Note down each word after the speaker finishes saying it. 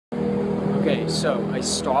Okay, so I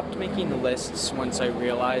stopped making lists once I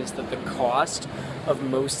realized that the cost of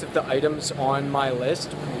most of the items on my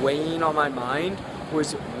list weighing on my mind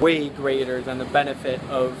was way greater than the benefit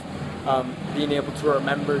of being able to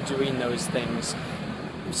remember doing those things.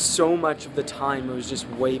 So much of the time it was just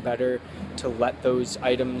way better to let those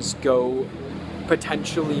items go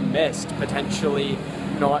potentially missed, potentially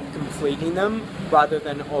not completing them, rather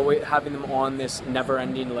than always having them on this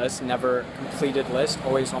never-ending list, never completed list,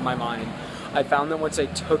 always on my mind. I found that once I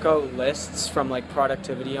took out lists from like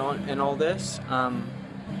productivity and all this,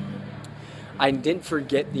 I didn't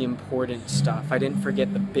forget the important stuff. I didn't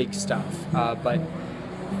forget the big stuff, but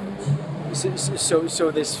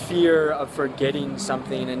so this fear of forgetting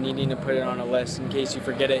something and needing to put it on a list in case you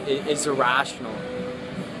forget it is irrational,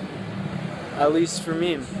 at least for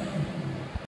me.